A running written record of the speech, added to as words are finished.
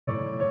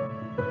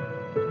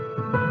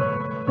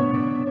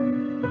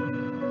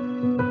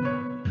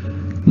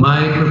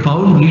My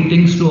profound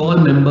greetings to all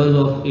members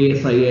of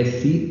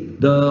ASISC.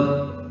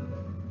 The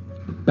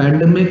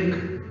pandemic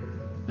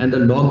and the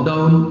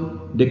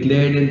lockdown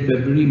declared in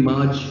February,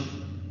 March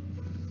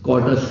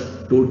caught us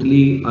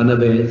totally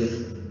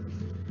unawares,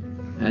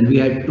 and we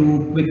had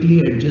to quickly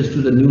adjust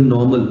to the new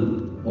normal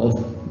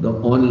of the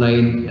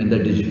online and the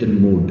digital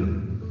mode.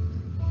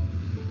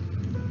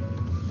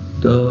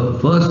 The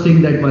first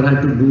thing that one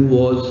had to do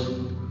was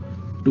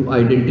to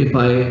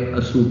identify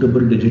a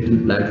suitable digital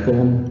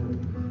platform,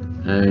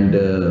 and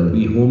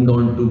we homed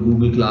on to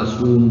Google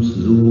Classrooms,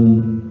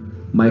 Zoom,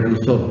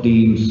 Microsoft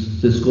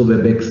Teams, Cisco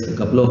WebEx, a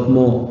couple of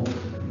more,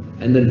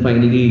 and then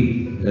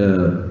finally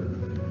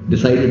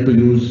decided to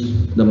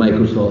use the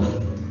Microsoft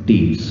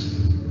Teams.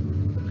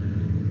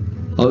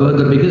 However,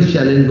 the biggest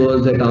challenge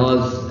was that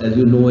ours, as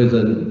you know, is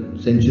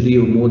a century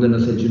or more than a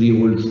century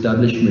old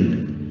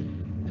establishment,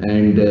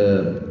 and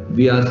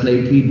we are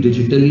slightly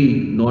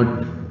digitally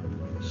not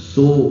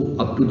so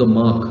up to the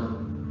mark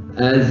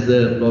as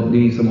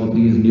probably some of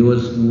these newer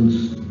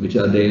schools which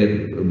are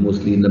there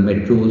mostly in the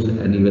metros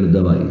and even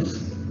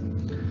otherwise.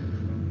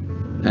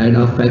 And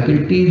our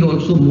faculty is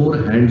also more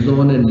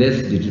hands-on and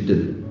less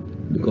digital,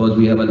 because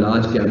we have a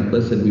large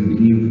campus and we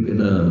believe in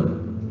a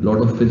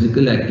lot of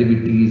physical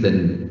activities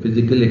and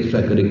physical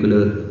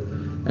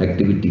extracurricular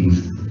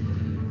activities.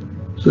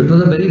 So it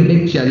was a very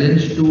big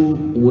challenge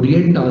to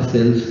orient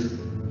ourselves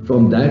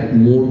from that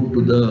mode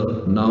to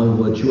the now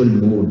virtual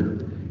mode,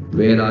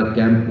 where our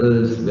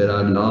campus, where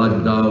our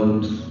large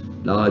grounds,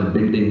 large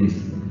buildings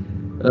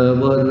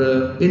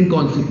were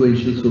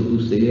inconsequential, so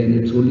to say, and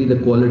it's only the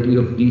quality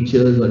of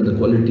teachers and the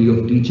quality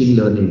of teaching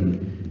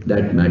learning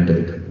that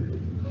mattered.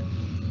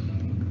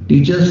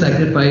 Teachers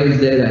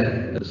sacrificed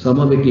their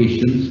summer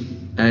vacations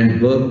and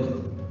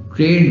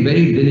trained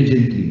very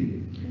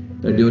diligently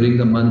during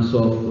the months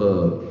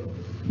of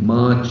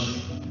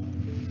March,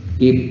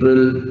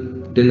 April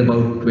till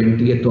about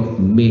 20th of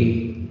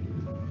May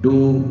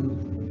to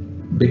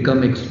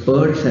become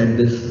experts at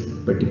this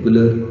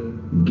particular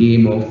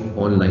game of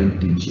online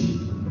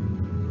teaching.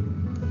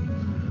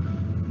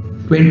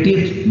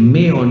 20th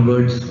May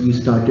onwards, we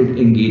started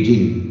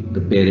engaging the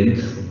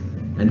parents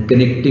and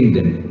connecting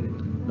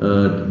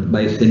them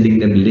by sending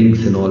them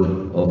links and all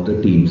of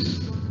the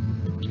teams.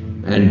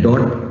 And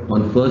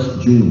on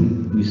 1st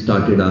June, we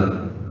started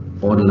our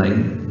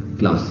online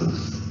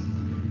classes.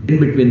 In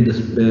between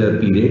this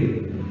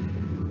period,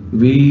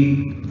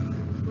 we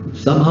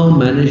somehow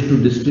managed to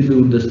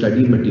distribute the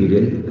study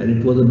material, and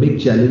it was a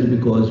big challenge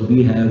because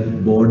we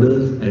have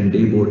boarders and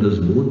day boarders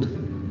both.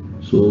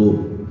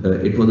 So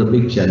it was a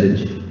big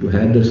challenge to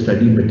have the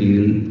study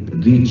material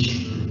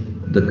reach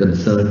the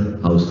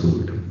concerned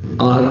household.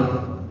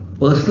 Our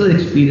personal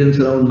experience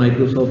around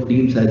Microsoft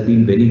Teams has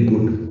been very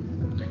good,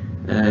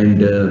 and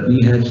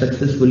we have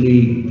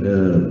successfully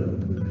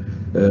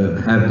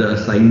have the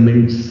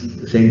assignments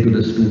sent to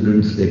the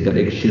students, their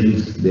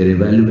corrections, their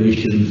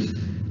evaluations,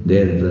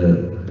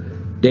 their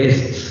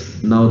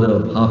tests. Now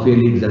the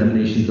half-yearly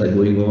examinations are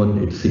going on.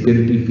 Its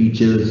security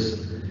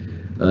features,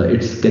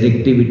 its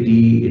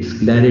connectivity, its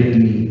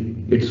clarity,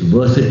 its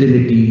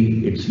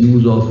versatility, its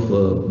use of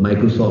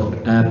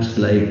Microsoft apps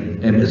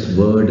like MS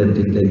Word and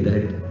things like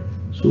that.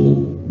 So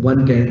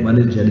one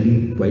is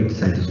generally quite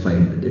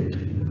satisfied with it.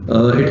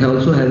 It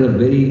also has a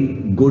very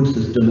good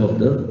system of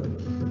the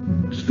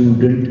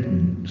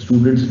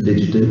students'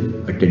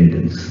 digital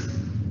attendance.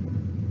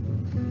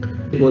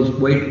 It was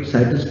quite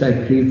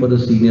satisfactory for the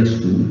senior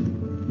school.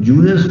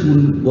 Junior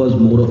school was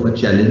more of a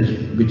challenge,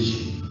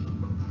 which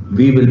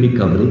we will be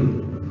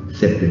covering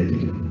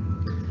separately.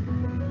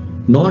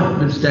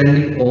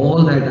 Notwithstanding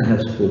all that I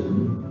have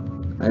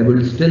spoken, I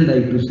would still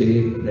like to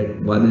say that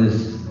one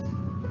is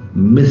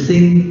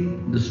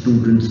missing the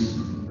students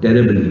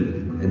terribly,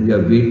 and we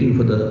are waiting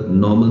for the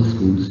normal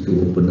schools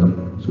to open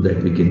up so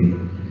that we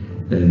can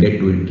get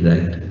to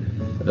interact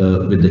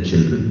with the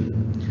children.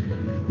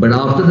 But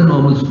after the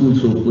normal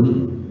schools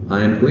open,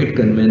 I am quite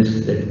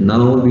convinced that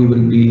now we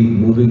will be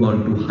moving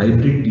on to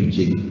hybrid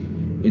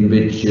teaching, in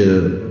which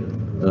there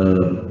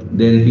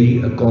will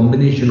be a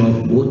combination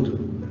of both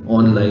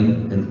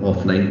online and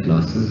offline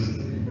classes.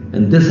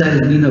 And this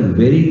has been a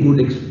very good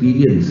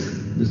experience.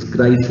 This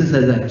crisis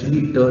has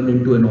actually turned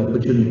into an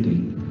opportunity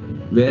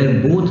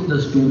where both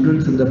the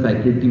students and the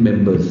faculty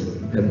members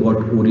have got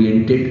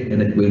oriented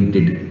and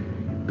acquainted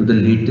to the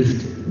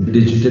latest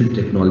digital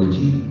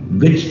technology,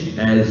 which,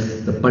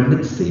 as the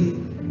pundits say,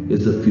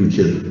 is the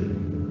future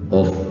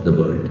of the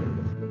world.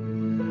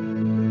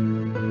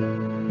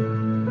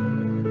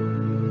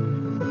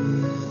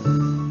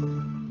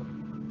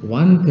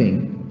 One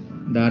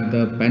thing that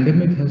the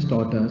pandemic has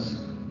taught us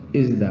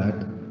is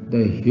that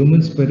the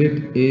human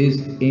spirit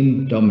is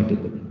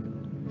indomitable.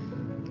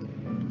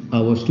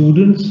 Our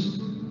students,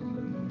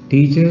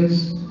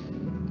 teachers,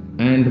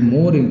 and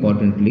more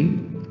importantly,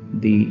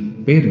 the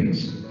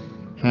parents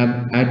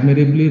have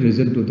admirably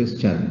risen to this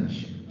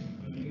challenge.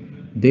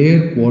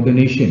 Their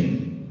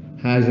coordination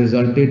has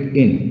resulted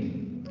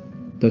in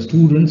the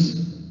students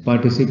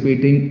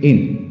participating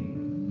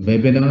in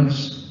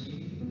webinars,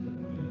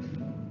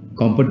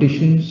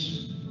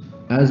 competitions,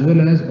 as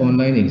well as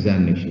online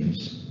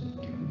examinations.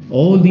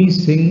 All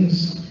these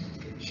things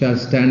shall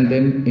stand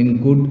them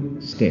in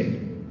good stead.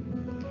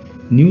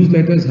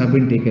 Newsletters have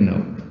been taken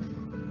out,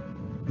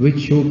 which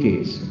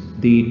showcase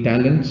the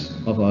talents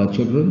of our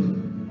children,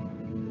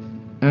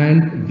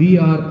 and we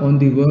are on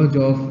the verge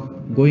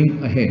of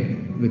going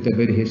ahead with a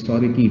very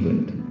historic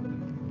event.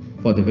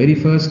 For the very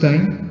first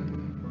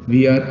time,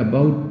 we are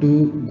about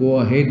to go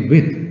ahead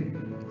with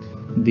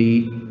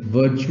the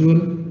virtual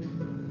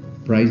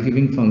prize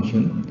giving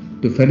function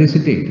to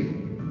felicitate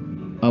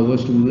our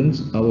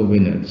students, our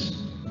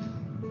winners.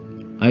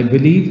 I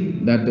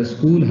believe that the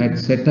school had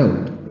set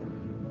out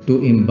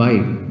to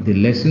imbibe the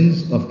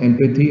lessons of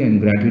empathy and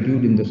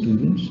gratitude in the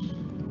students,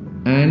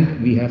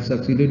 and we have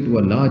succeeded to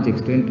a large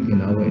extent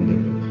in our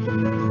endeavor.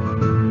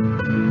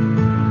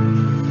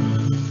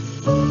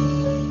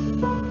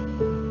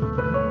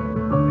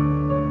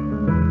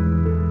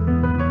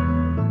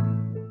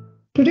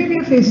 Today we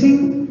are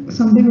facing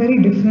something very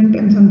different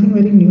and something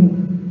very new.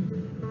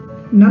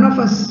 None of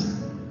us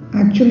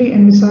actually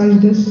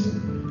envisaged this,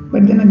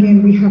 but then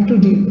again we have to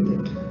deal with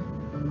it.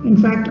 In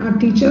fact, our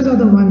teachers are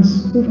the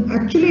ones who've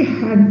actually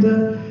had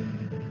the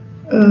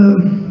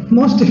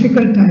most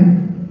difficult time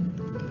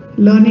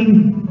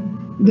learning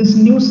this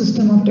new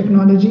system of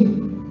technology.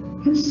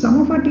 And some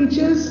of our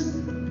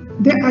teachers,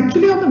 they're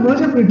actually on the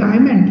verge of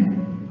retirement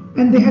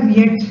and they have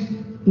yet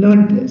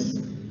learned this.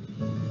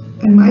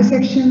 And my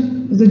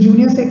section is the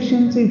junior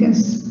section, so you can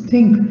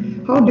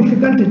think how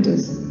difficult it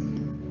is.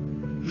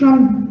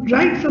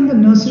 Right from the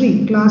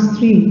nursery, class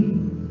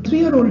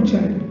 3-year-old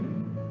child,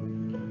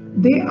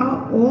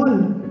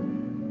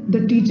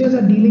 the teachers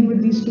are dealing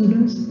with these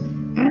students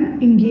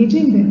and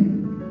engaging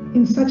them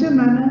in such a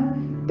manner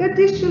that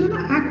these children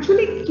are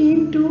actually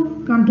keen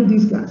to come to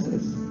these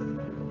classes.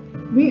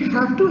 We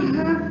have to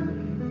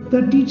have,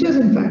 the teachers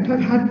in fact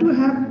have had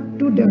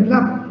to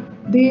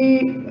develop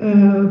the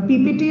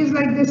PPTs,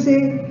 like they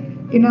say,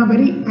 in a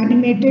very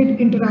animated,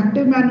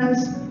 interactive manners.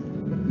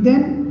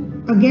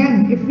 Then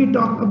again, if we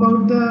talk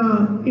about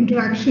the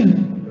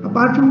interaction,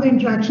 apart from the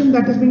interaction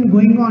that has been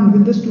going on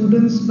with the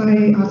students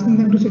by asking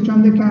them to switch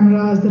on their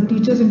cameras, the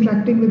teachers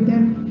interacting with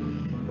them,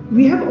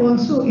 we have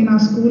also in our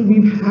school,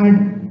 we've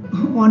had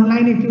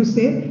online, if you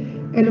say,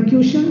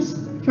 elocutions,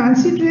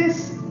 fancy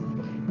dress,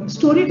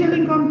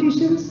 storytelling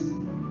competitions.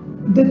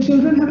 The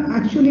children have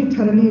actually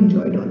thoroughly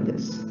enjoyed all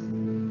this.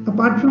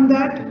 Apart from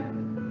that,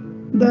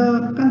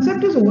 the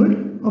concept is old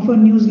of a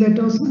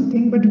newsletter or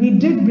something, but we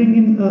did bring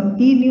in an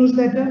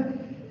e-newsletter,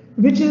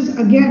 which is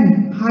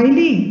again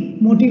highly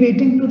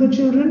motivating to the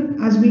children,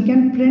 as we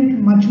can print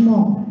much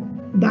more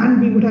than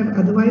we would have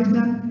otherwise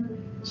done.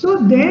 So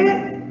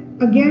there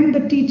again,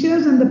 the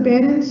teachers and the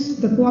parents,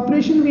 the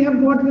cooperation we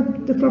have got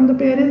from the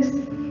parents,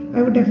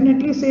 I would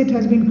definitely say it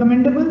has been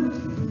commendable.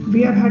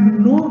 We have had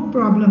no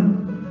problem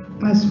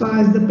as far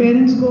as the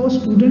parents go,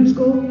 students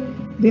go.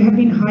 They have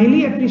been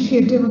highly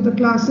appreciative of the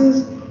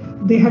classes.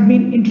 They have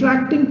been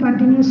interacting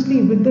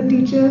continuously with the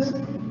teachers,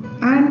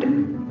 and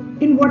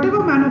in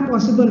whatever manner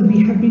possible,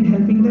 we have been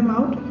helping them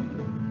out,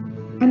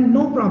 and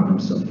no problem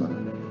so far.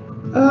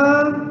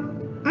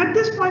 At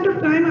this point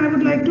of time, I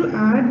would like to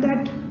add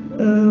that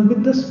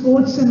with the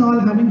sports and all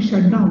having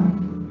shut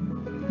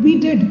down, we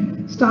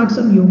did start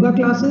some yoga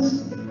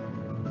classes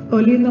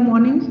early in the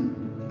mornings,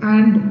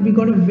 and we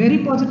got a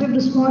very positive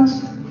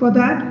response for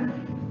that.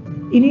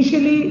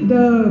 Initially,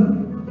 the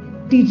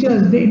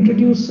teachers, they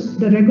introduce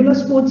the regular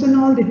sports and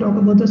all, they talk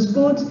about the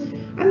sports,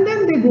 and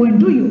then they go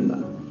into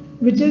yoga,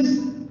 which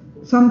is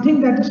something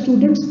that the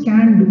students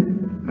can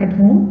do at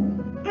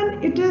home,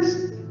 and it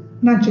is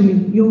naturally,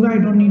 yoga, I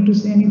don't need to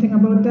say anything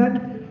about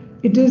that.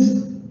 It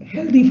is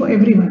healthy for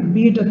everyone,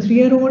 be it a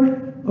 3-year-old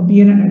or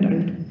be it an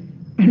adult.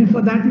 And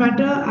for that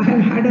matter, I have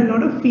had a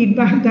lot of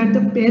feedback that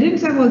the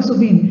parents have also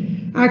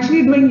been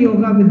actually doing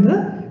yoga with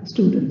the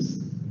students.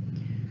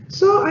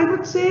 So I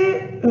would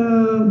say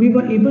we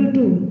were able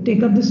to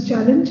take up this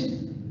challenge,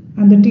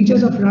 and the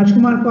teachers of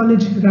Rajkumar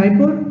College,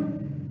 Raipur,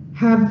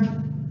 have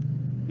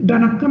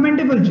done a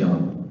commendable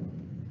job,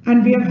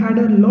 and we have had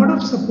a lot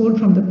of support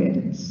from the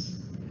parents.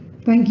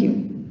 Thank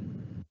you.